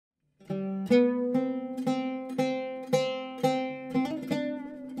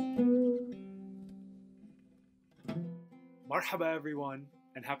Marhaba everyone,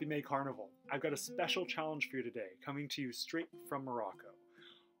 and happy May Carnival. I've got a special challenge for you today, coming to you straight from Morocco.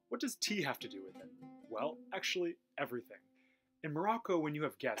 What does tea have to do with it? Well, actually, everything. In Morocco, when you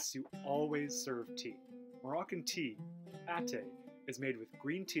have guests, you always serve tea. Moroccan tea, atay, is made with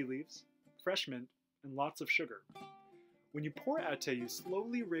green tea leaves, fresh mint, and lots of sugar. When you pour atay, you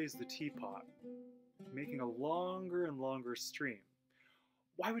slowly raise the teapot, making a longer and longer stream.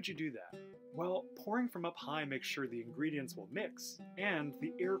 Why would you do that? Well, pouring from up high makes sure the ingredients will mix, and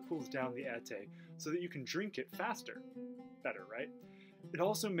the air cools down the atay so that you can drink it faster. Better, right? It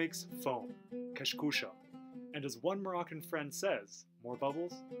also makes foam, kashkusha, and as one Moroccan friend says, more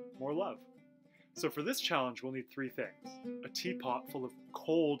bubbles, more love. So for this challenge, we'll need three things. A teapot full of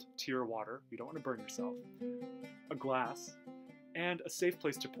cold tea or water, you don't want to burn yourself, a glass, and a safe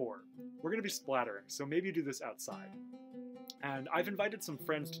place to pour. We're going to be splattering, so maybe you do this outside. And I've invited some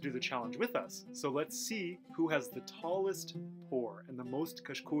friends to do the challenge with us, so let's see who has the tallest pour and the most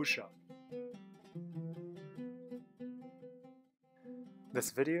kashkusha.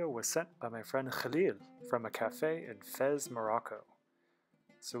 This video was sent by my friend Khalil from a cafe in Fez, Morocco,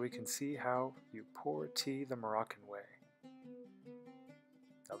 so we can see how you pour tea the Moroccan way.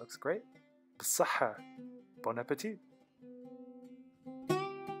 That looks great. bsseHa. Bon appetit.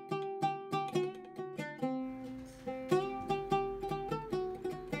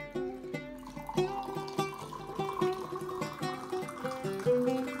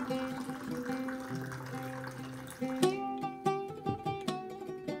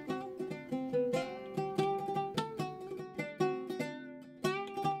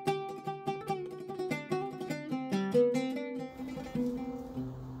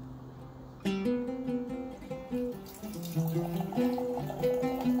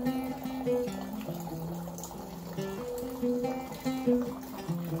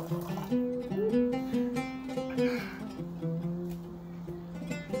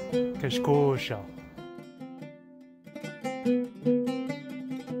 كشكوشة.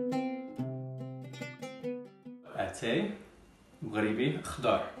 Atay, غريبي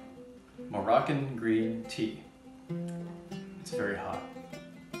خضار, Moroccan green tea. It's very hot.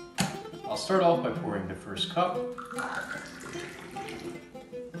 I'll start off by pouring the first cup.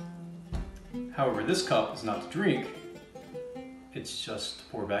 However, this cup is not to drink. It's just to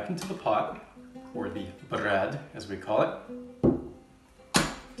pour back into the pot, or the brad as we call it,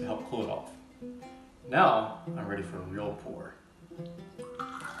 to help cool it off. Now, I'm ready for a real pour.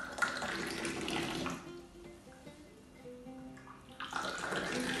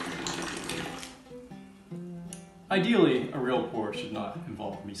 Ideally, a real pour should not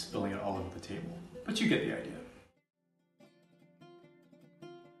involve me spilling it all over the table, but you get the idea.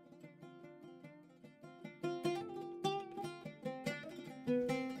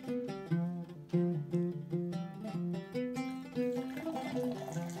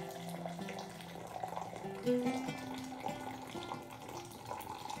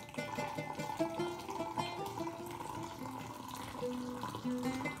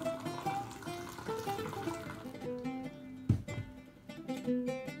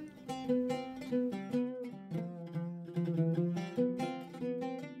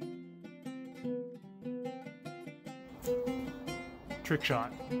 Trick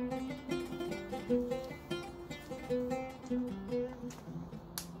shot.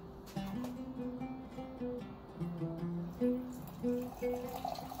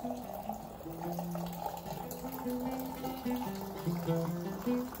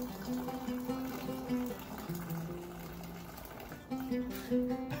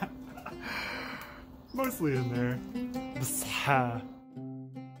 Mostly in there. bsseHa.